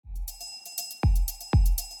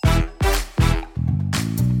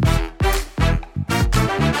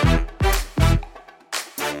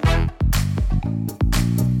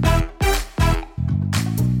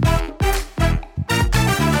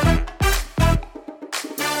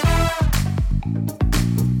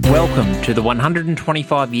Welcome to the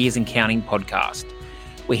 125 Years and Counting podcast.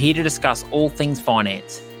 We're here to discuss all things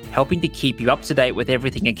finance, helping to keep you up to date with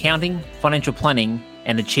everything accounting, financial planning,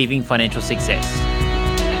 and achieving financial success.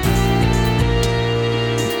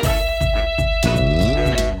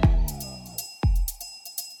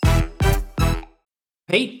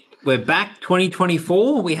 Pete, we're back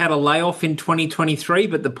 2024. We had a layoff in 2023,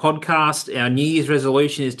 but the podcast, our New Year's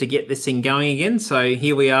resolution is to get this thing going again. So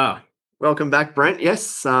here we are. Welcome back, Brent.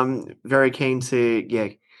 Yes, very keen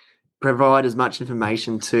to provide as much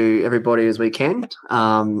information to everybody as we can,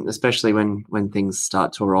 especially when things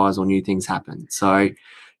start to arise or new things happen. So,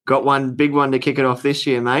 got one big one to kick it off this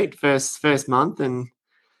year, mate. First month, and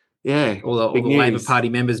all the Labor Party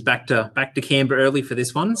members back to Canberra early for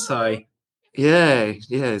this one. So, yeah.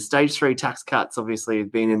 Stage 3 tax cuts obviously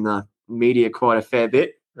have been in the media quite a fair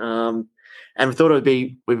bit. And we thought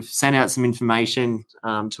we've sent out some information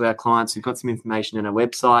to our clients. We've got some information on our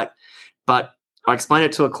website, but I explained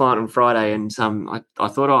it to a client on Friday, and I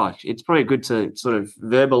thought, it's probably good to sort of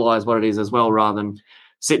verbalise what it is as well, rather than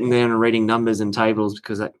sitting there and reading numbers and tables,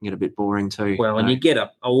 because that can get a bit boring too. Well, and you get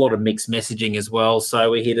a lot of mixed messaging as well.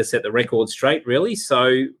 So we're here to set the record straight, really.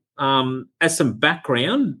 So as some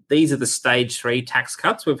background, these are the Stage 3 tax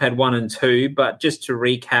cuts. We've had 1 and 2, but just to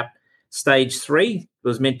recap, Stage 3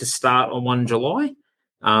 was meant to start on 1 July.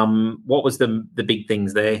 What was the big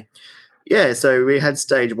things there? Yeah, so we had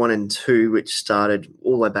Stage 1 and 2, which started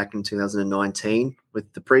all the way back in 2019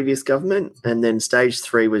 with the previous government, and then Stage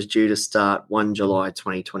 3 was due to start 1 July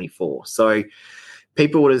 2024. So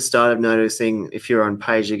people would have started noticing, if you're on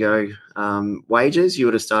pay-as-you-go wages, you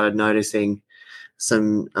would have started noticing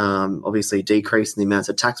some obviously decrease in the amounts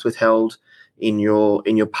of tax withheld in your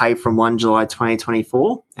pay from 1 July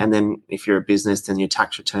 2024. And then if you're a business, then your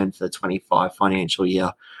tax return for the 25 financial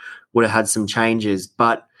year would have had some changes.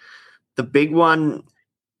 But the big one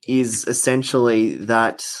is essentially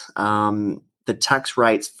that the tax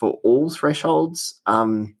rates for all thresholds,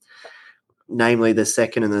 namely the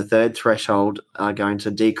second and the third threshold, are going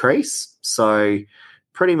to decrease. So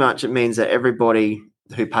pretty much it means that everybody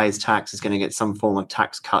who pays tax is going to get some form of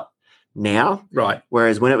tax cut now. Right.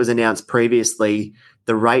 Whereas when it was announced previously,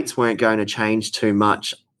 the rates weren't going to change too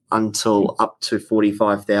much until up to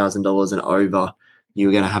 $45,000 and over. You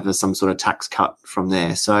were going to have some sort of tax cut from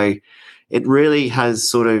there. So it really has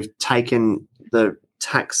sort of taken the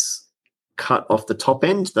tax cut off the top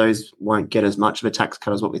end. Those won't get as much of a tax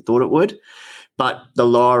cut as what we thought it would. But the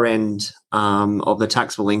lower end of the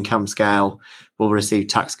taxable income scale will receive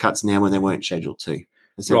tax cuts now when they weren't scheduled to.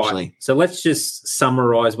 Essentially. Right. So let's just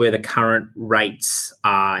summarise where the current rates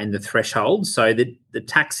are in the threshold. So the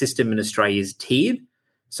tax system in Australia is tiered.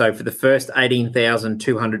 So for the first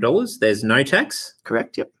 $18,200, there's no tax.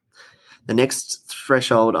 Correct, yep. The next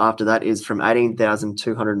threshold after that is from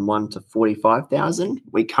 $18,201 to $45,000.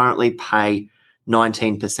 We currently pay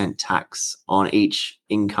 19% tax on each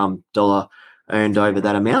income dollar earned over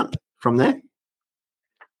that amount from there.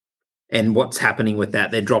 And what's happening with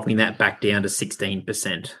that? They're dropping that back down to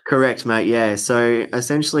 16%. Correct, mate. Yeah. So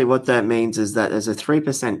essentially what that means is that there's a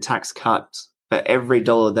 3% tax cut for every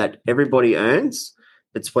dollar that everybody earns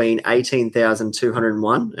between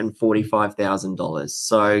 $18,201 and $45,000.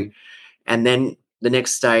 So, and then the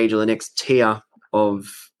next stage or the next tier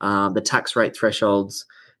of the tax rate thresholds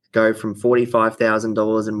go from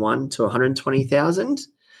 $45,001 to $120,000.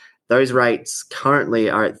 Those rates currently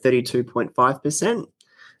are at 32.5%.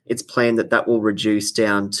 It's planned that will reduce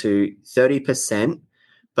down to 30%.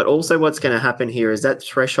 But also what's going to happen here is that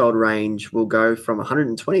threshold range will go from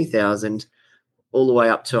 120,000 all the way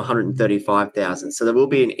up to 135,000. So there will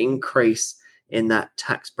be an increase in that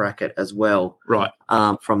tax bracket as well. Right.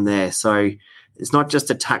 From there. So it's not just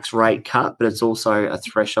a tax rate cut, but it's also a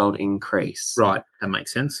threshold increase. Right. That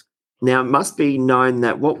makes sense. Now, it must be known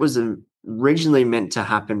that what was originally meant to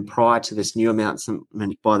happen prior to this new announcement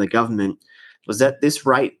by the government was that this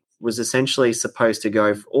rate was essentially supposed to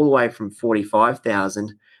go all the way from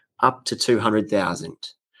 45,000 up to 200,000.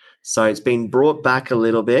 So it's been brought back a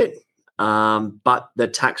little bit, but the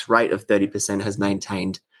tax rate of 30% has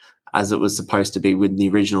maintained as it was supposed to be when the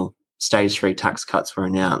original Stage 3 tax cuts were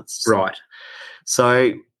announced. Right.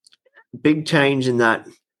 So big change in that.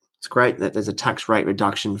 It's great that there's a tax rate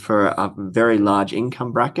reduction for a very large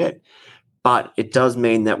income bracket, but it does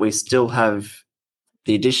mean that we still have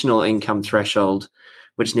the additional income threshold,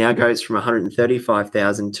 which now goes from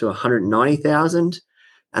 135,000 to 190,000,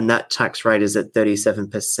 and that tax rate is at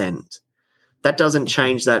 37%. That doesn't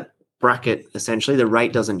change that bracket, essentially. The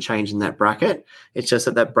rate doesn't change in that bracket. It's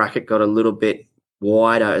just that bracket got a little bit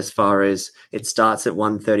wider as far as it starts at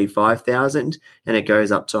 135,000 and it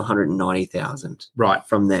goes up to 190,000 Right.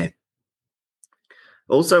 from there.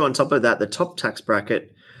 Also, on top of that, the top tax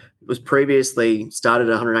bracket was previously started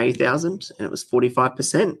at 180,000 and it was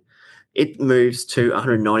 45%. It moves to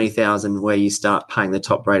 190,000 where you start paying the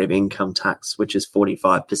top rate of income tax, which is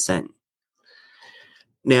 45%.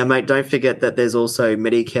 Now, mate, don't forget that there's also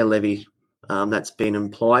Medicare levy that's been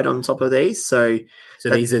applied on top of these. So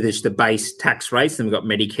these are just the base tax rates, and we've got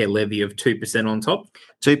Medicare levy of 2% on top.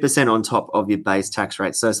 2% on top of your base tax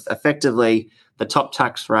rate. So effectively, the top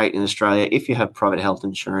tax rate in Australia, if you have private health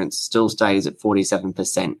insurance, still stays at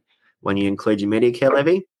 47% when you include your Medicare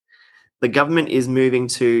levy. The government is moving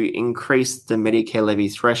to increase the Medicare levy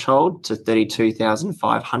threshold to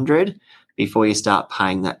 $32,500 before you start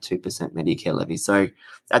paying that 2% Medicare levy. So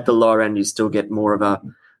at the lower end, you still get more of a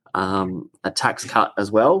tax cut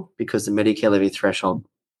as well, because the Medicare levy threshold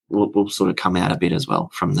will sort of come out a bit as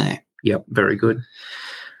well from there. Yep, very good.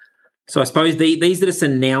 So I suppose these are just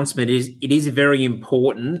an announcement. It is very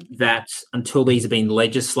important that until these have been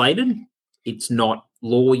legislated, it's not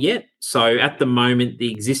law yet. So at the moment,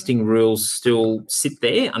 the existing rules still sit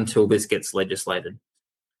there until this gets legislated.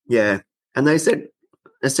 Yeah. And they said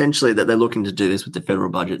essentially that they're looking to do this with the federal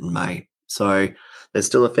budget in May. So there's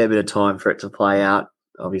still a fair bit of time for it to play out.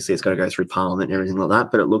 Obviously, it's got to go through Parliament and everything like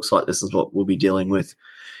that, but it looks like this is what we'll be dealing with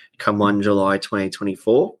come 1 July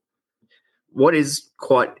 2024. What is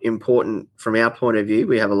quite important from our point of view,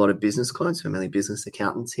 we have a lot of business clients, we're mainly business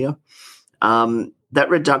accountants here. That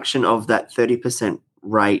reduction of that 30%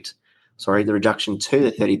 rate, the reduction to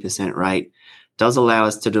the 30% rate does allow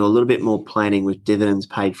us to do a little bit more planning with dividends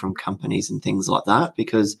paid from companies and things like that,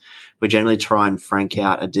 because we generally try and frank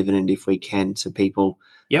out a dividend if we can to people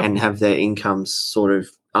and have their incomes sort of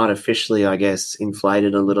artificially, I guess,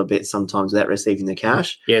 inflated a little bit sometimes without receiving the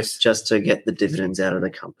cash. Yes. Just to get the dividends out of the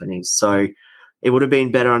companies. So it would have been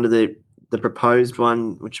better under the proposed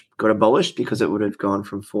one, which got abolished, because it would have gone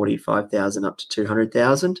from 45,000 up to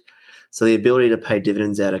 200,000. So the ability to pay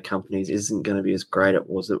dividends out of companies isn't going to be as great as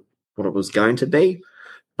what it was going to be,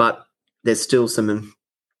 but there's still some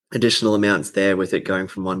additional amounts there with it going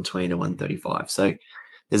from 120 to 135. So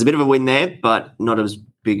there's a bit of a win there, but not as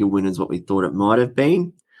big a win as what we thought it might have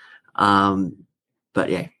been. But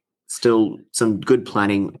yeah, still some good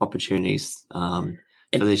planning opportunities for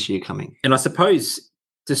this year coming. And I suppose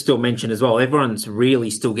to still mention as well, everyone's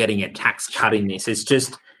really still getting a tax cut in this. It's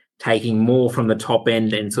just taking more from the top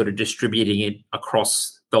end and sort of distributing it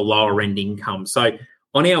across the lower end income. So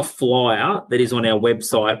on our flyer that is on our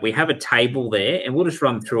website, we have a table there, and we'll just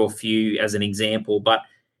run through a few as an example. But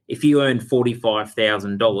if you earn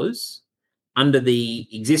 $45,000, under the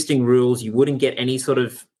existing rules, you wouldn't get any sort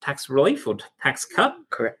of tax relief or tax cut.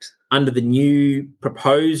 Correct. Under the new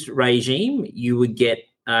proposed regime, you would get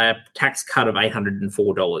a tax cut of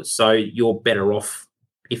 $804. So you're better off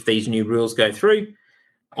if these new rules go through.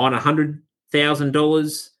 On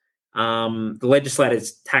 $100,000, the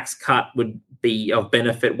legislator's tax cut would be of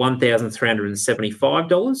benefit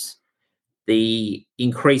 $1,375. The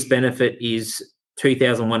increased benefit is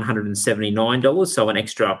 $2,179, so an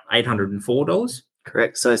extra $804.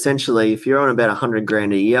 Correct. So essentially, if you're on about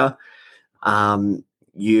 $100,000 a year,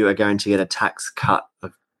 you are going to get a tax cut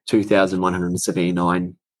of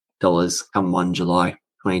 $2,179 come 1 July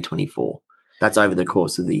 2024. That's over the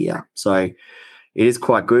course of the year. So it is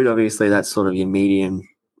quite good. Obviously, that's sort of your median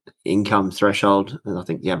income threshold, and I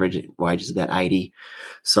think the average wage is about 80.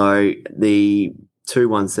 So the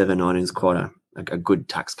 2,179 is quite a good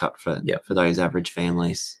tax cut for those average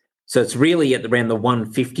families. So it's really at around the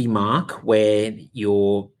 150 mark where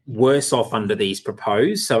you're worse off under these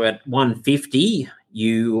proposed. So at 150,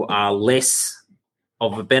 you are less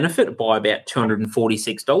of a benefit by about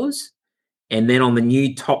 $246. And then on the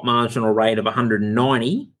new top marginal rate of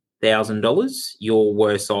 $190,000, you're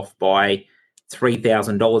worse off by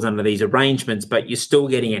 $3,000 under these arrangements, but you're still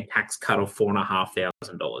getting a tax cut of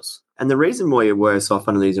 $4,500. And the reason why you're worse off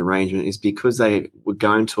under these arrangements is because they were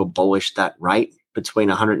going to abolish that rate between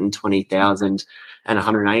 120,000 and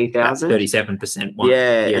 180,000. 37% one.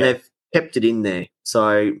 Yeah, and they've kept it in there.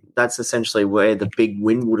 So that's essentially where the big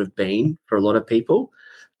win would have been for a lot of people.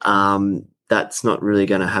 That's not really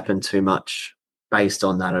going to happen too much based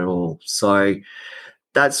on that at all. So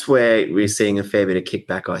that's where we're seeing a fair bit of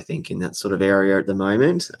kickback, I think, in that sort of area at the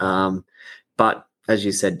moment. But as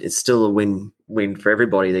you said, it's still a win-win for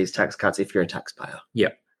everybody, these tax cuts, if you're a taxpayer.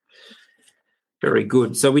 Yep. Very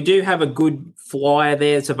good. So we do have a good flyer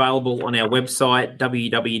there. It's available on our website,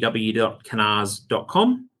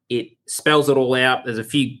 www.canars.com. It spells it all out. There's a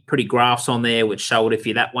few pretty graphs on there which show it if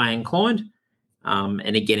you're that way inclined.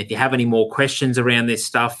 And again, if you have any more questions around this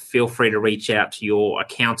stuff, feel free to reach out to your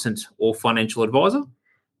accountant or financial advisor. Do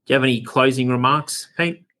you have any closing remarks,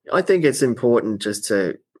 Pete? I think it's important just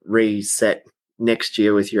to reset next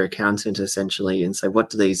year with your accountant essentially and say, what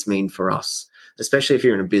do these mean for us? Especially if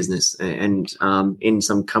you're in a business and in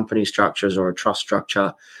some company structures or a trust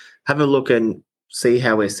structure, have a look and see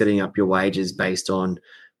how we're setting up your wages based on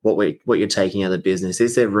what you're taking out of the business.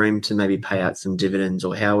 Is there room to maybe pay out some dividends,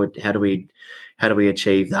 or how do we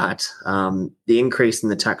achieve that? The increase in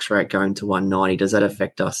the tax rate going to 190, does that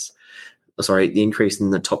affect us? Sorry, the increase in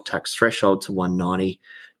the top tax threshold to 190,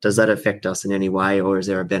 does that affect us in any way, or is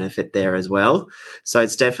there a benefit there as well? So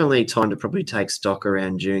it's definitely time to probably take stock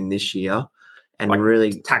around June this year and like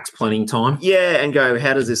really tax planning time. Yeah, and go,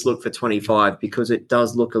 how does this look for 25? Because it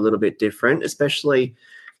does look a little bit different, especially,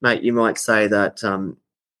 mate, you might say that,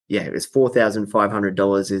 it's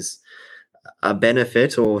 $4,500 is a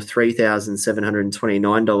benefit, or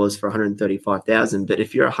 $3,729 for $135,000. But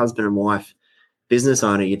if you're a husband and wife business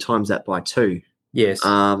owner, you times that by 2. Yes.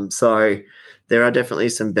 So there are definitely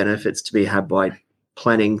some benefits to be had by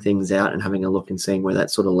planning things out and having a look and seeing where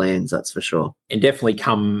that sort of lands, that's for sure. And definitely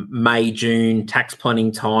come May, June, tax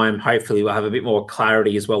planning time, hopefully we'll have a bit more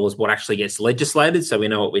clarity as well as what actually gets legislated, so we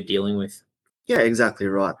know what we're dealing with. Yeah, exactly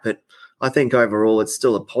right. But I think overall it's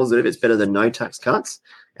still a positive. It's better than no tax cuts,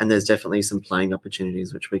 and there's definitely some playing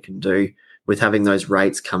opportunities which we can do with having those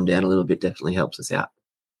rates come down a little bit. Definitely helps us out.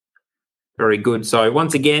 Very good. So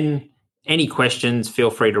once again, any questions,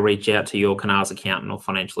 feel free to reach out to your Canars accountant or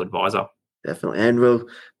financial advisor. Definitely. And we'll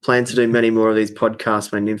plan to do many more of these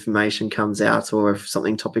podcasts when information comes out or if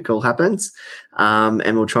something topical happens.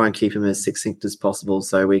 And we'll try and keep them as succinct as possible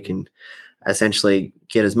so we can essentially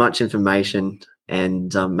get as much information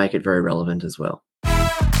and make it very relevant as well.